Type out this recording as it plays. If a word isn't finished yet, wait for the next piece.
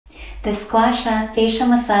This Gua Sha facial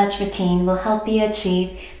massage routine will help you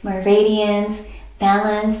achieve more radiance,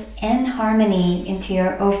 balance, and harmony into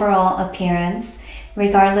your overall appearance,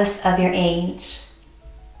 regardless of your age.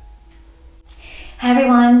 Hi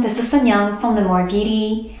everyone, this is Sinyoung from Lémore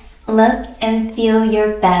Beauty. Look and feel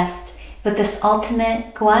your best with this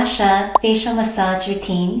ultimate Gua Sha facial massage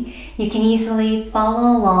routine you can easily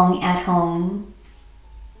follow along at home.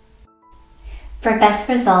 For best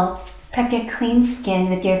results, prep your clean skin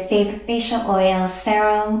with your favorite facial oil,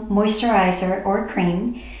 serum, moisturizer, or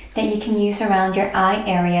cream that you can use around your eye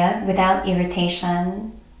area without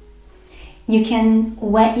irritation. You can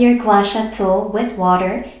wet your Gua Sha tool with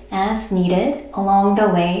water as needed along the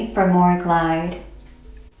way for more glide.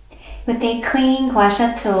 With a clean Gua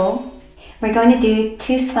Sha tool, we're going to do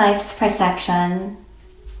 2 swipes per section.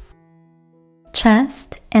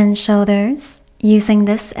 Chest and shoulders using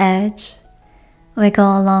this edge.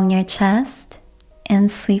 Wiggle along your chest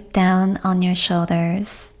and sweep down on your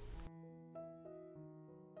shoulders.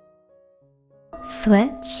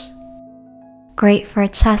 Switch. Great for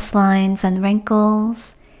chest lines and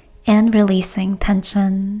wrinkles and releasing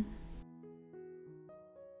tension.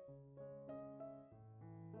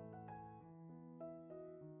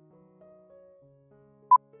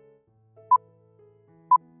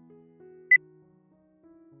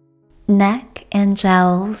 Neck and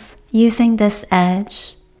jowls using this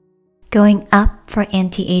edge, going up for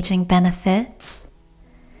anti-aging benefits.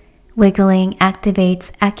 Wiggling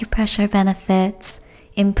activates acupressure benefits,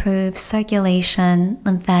 improves circulation,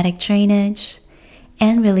 lymphatic drainage,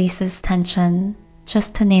 and releases tension,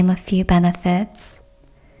 just to name a few benefits.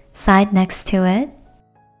 Side next to it.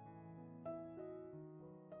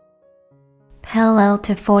 Parallel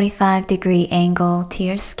to 45-degree angle to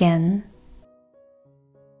your skin.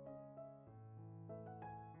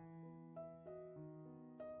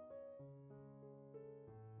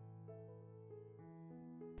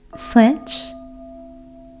 Switch.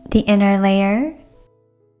 The inner layer.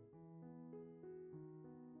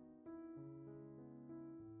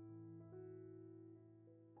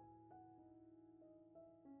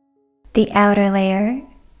 The outer layer.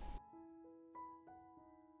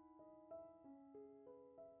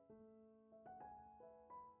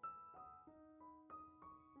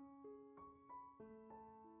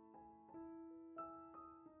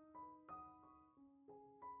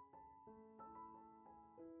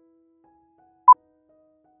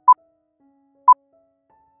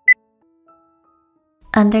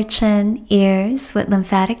 Under chin, ears with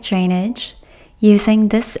lymphatic drainage using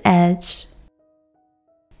this edge.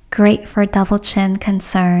 Great for double chin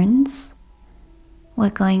concerns.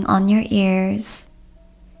 Wiggling on your ears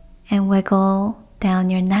and wiggle down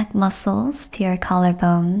your neck muscles to your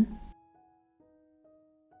collarbone.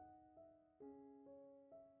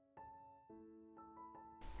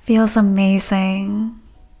 Feels amazing.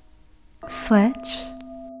 Switch.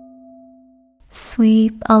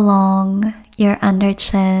 Sweep along your under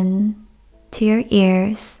chin to your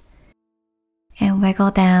ears and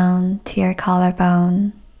wiggle down to your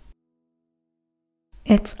collarbone.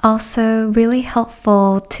 It's also really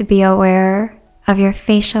helpful to be aware of your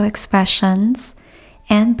facial expressions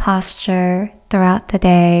and posture throughout the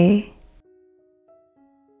day.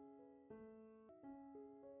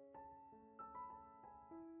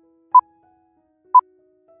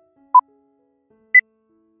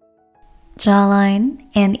 Jawline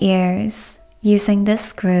and ears using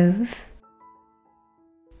this groove.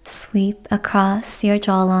 Sweep across your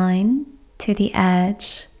jawline to the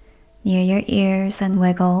edge near your ears and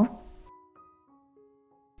wiggle,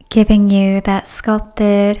 giving you that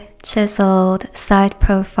sculpted, chiseled side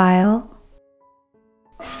profile.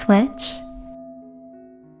 Switch.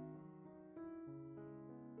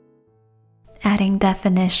 Adding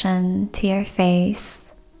definition to your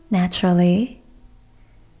face naturally,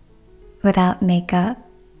 without makeup.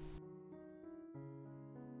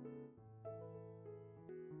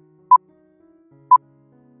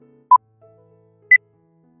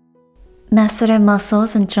 Masseter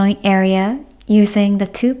muscles and joint area using the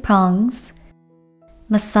 2 prongs.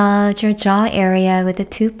 Massage your jaw area with the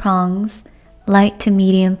 2 prongs, light to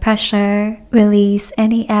medium pressure. Release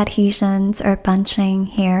any adhesions or bunching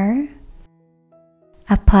here.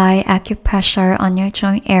 Apply acupressure on your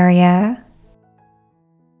joint area.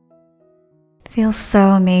 Feels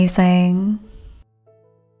so amazing.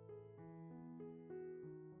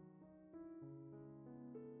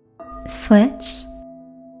 Switch.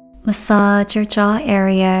 Massage your jaw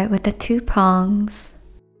area with the 2 prongs.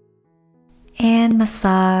 And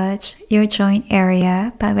massage your joint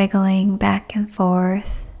area by wiggling back and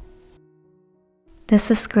forth.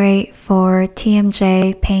 This is great for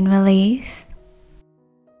TMJ pain relief.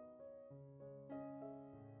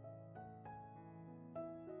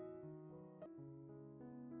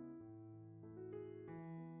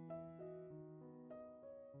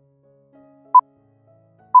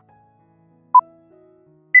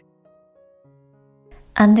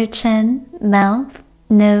 under chin, mouth,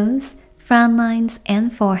 nose, frown lines,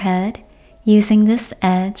 and forehead. Using this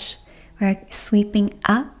edge, we're sweeping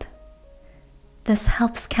up. This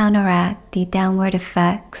helps counteract the downward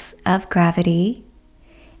effects of gravity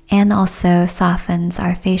and also softens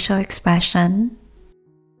our facial expression.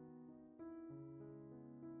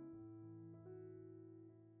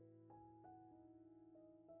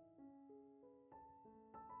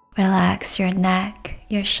 Relax your neck,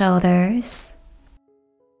 your shoulders.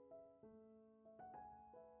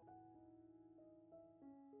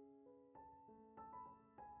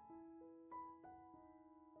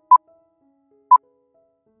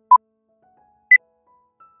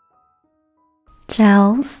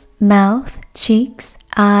 Jowls, mouth, cheeks,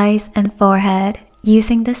 eyes, and forehead.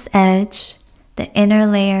 Using this edge, the inner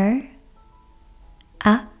layer,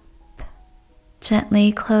 up.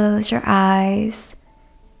 Gently close your eyes,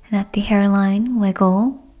 and at the hairline,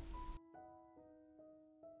 wiggle.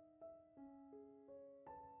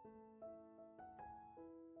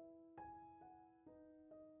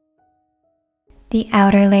 The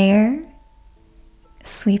outer layer,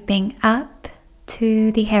 sweeping up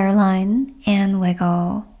to the hairline and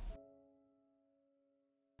wiggle,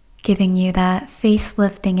 giving you that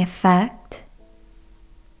facelifting effect.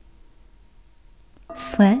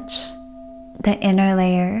 Switch the inner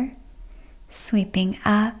layer, sweeping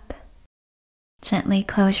up. Gently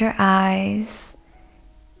close your eyes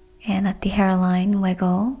and at the hairline,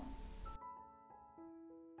 wiggle.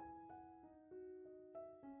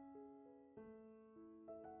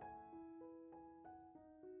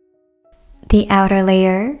 The outer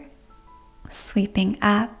layer, sweeping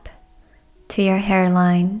up to your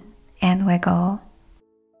hairline and wiggle.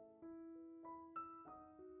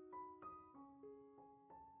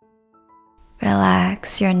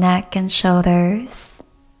 Relax your neck and shoulders.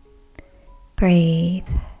 Breathe.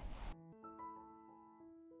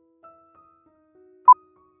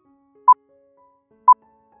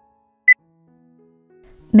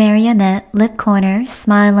 Marionette lip corners,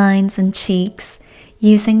 smile lines, and cheeks.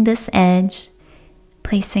 Using this edge,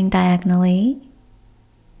 placing diagonally,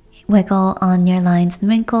 wiggle on your lines and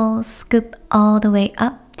wrinkles, scoop all the way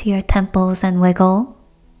up to your temples and wiggle.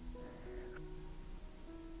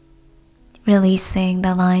 Releasing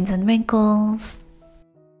the lines and wrinkles.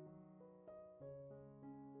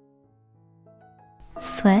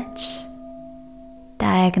 Switch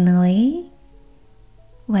diagonally,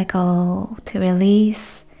 wiggle to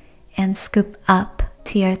release and scoop up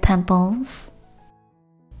to your temples.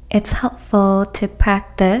 It's helpful to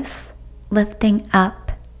practice lifting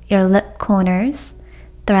up your lip corners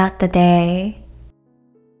throughout the day.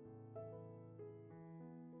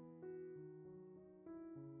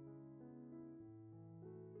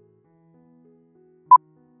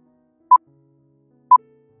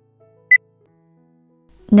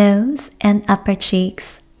 Nose and upper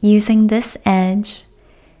cheeks. Using this edge,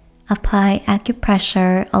 apply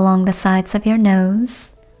acupressure along the sides of your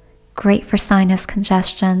nose. Great for sinus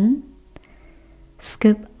congestion.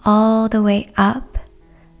 Scoop all the way up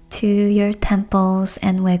to your temples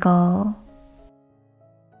and wiggle.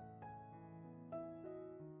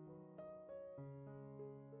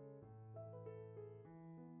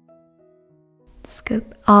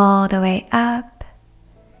 Scoop all the way up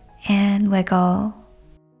and wiggle.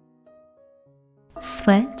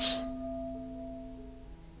 Switch.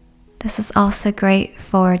 This is also great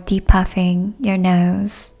for depuffing your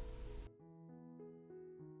nose.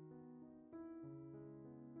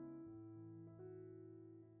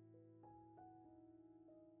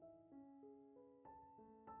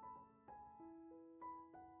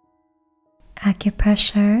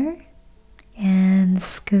 Acupressure and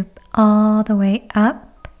scoop all the way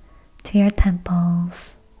up to your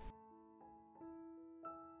temples.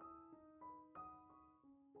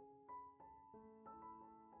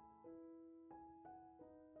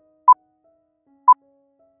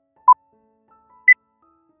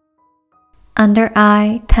 Under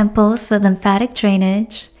eye, temples with lymphatic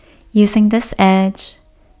drainage. Using this edge,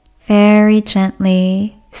 very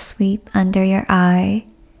gently sweep under your eye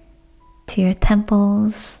to your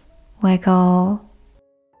temples, wiggle,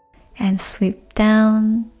 and sweep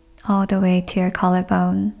down all the way to your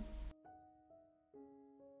collarbone.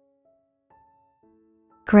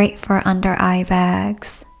 Great for under eye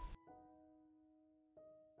bags.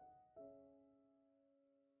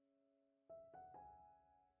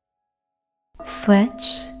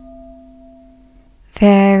 Switch.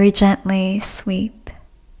 Very gently sweep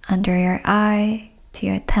under your eye to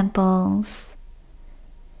your temples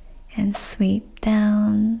and sweep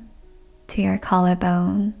down to your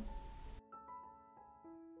collarbone.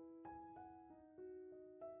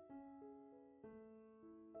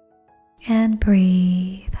 and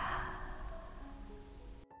breathe.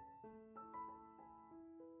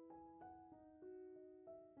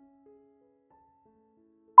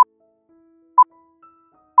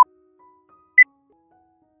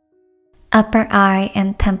 Upper eye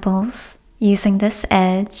and temples. Using this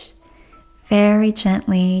edge, very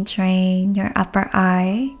gently drain your upper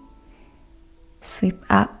eye. Sweep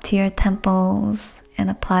up to your temples and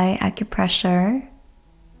apply acupressure.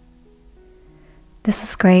 This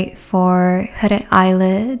is great for hooded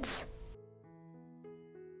eyelids.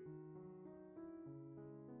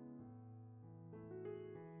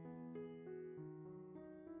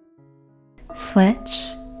 Switch.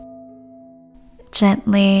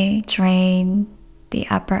 Gently drain the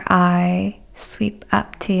upper eye, sweep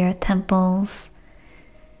up to your temples,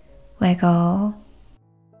 wiggle.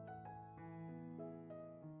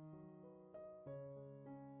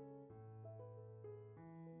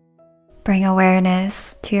 Bring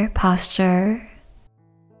awareness to your posture.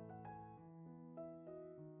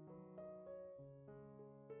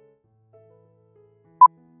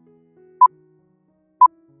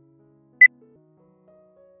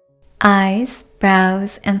 Eyes,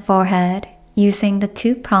 brows, and forehead. Using the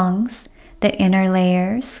two prongs, the inner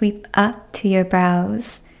layer, sweep up to your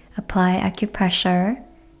brows, apply acupressure.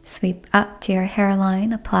 Sweep up to your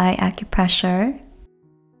hairline, apply acupressure.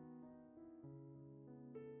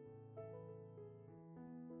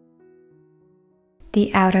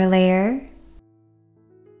 The outer layer.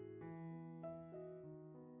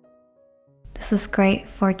 This is great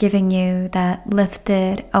for giving you that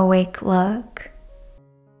lifted, awake look.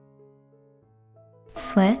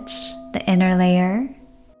 Switch the inner layer.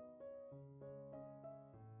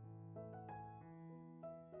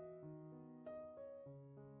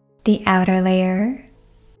 The outer layer.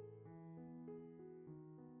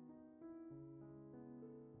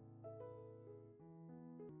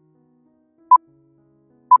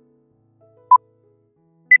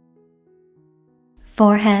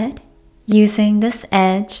 Forehead. Using this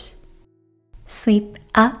edge, sweep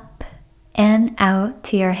up and out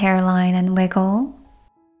to your hairline and wiggle.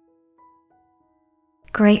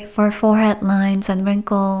 Great for forehead lines and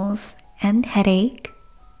wrinkles and headache.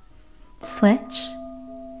 Switch.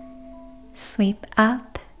 Sweep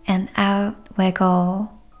up and out,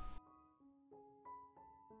 wiggle.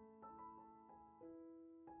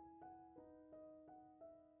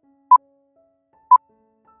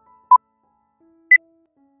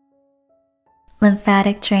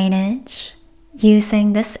 Lymphatic drainage.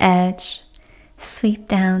 Using this edge, sweep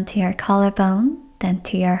down to your collarbone, then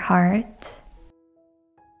to your heart.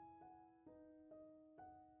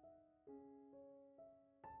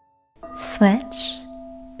 Switch.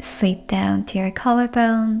 Sweep down to your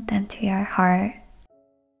collarbone, then to your heart.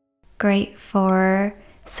 Great for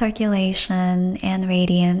circulation and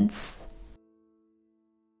radiance.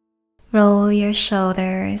 Roll your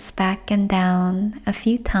shoulders back and down a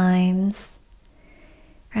few times.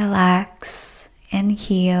 Relax and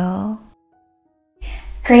heal.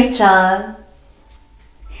 Great job!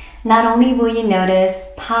 Not only will you notice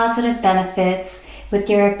positive benefits with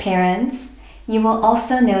your appearance, you will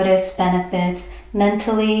also notice benefits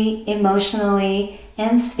mentally, emotionally,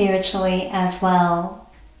 and spiritually as well.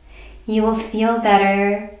 You will feel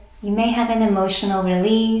better, you may have an emotional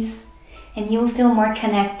release, and you will feel more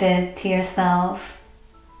connected to yourself.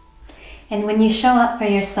 And when you show up for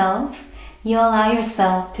yourself, you allow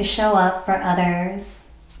yourself to show up for others.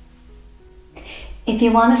 If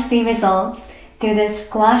you want to see results, do this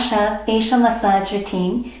Gua Sha facial massage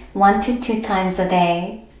routine 1 to 2 times a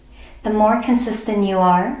day. The more consistent you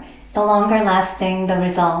are, the longer lasting the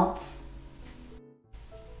results.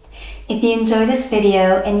 If you enjoyed this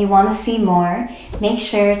video and you want to see more, make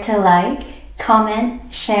sure to like,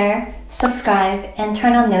 comment, share, subscribe, and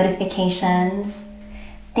turn on notifications.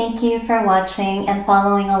 Thank you for watching and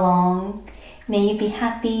following along. May you be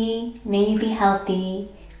happy, may you be healthy,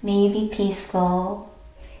 may you be peaceful.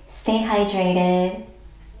 Stay hydrated.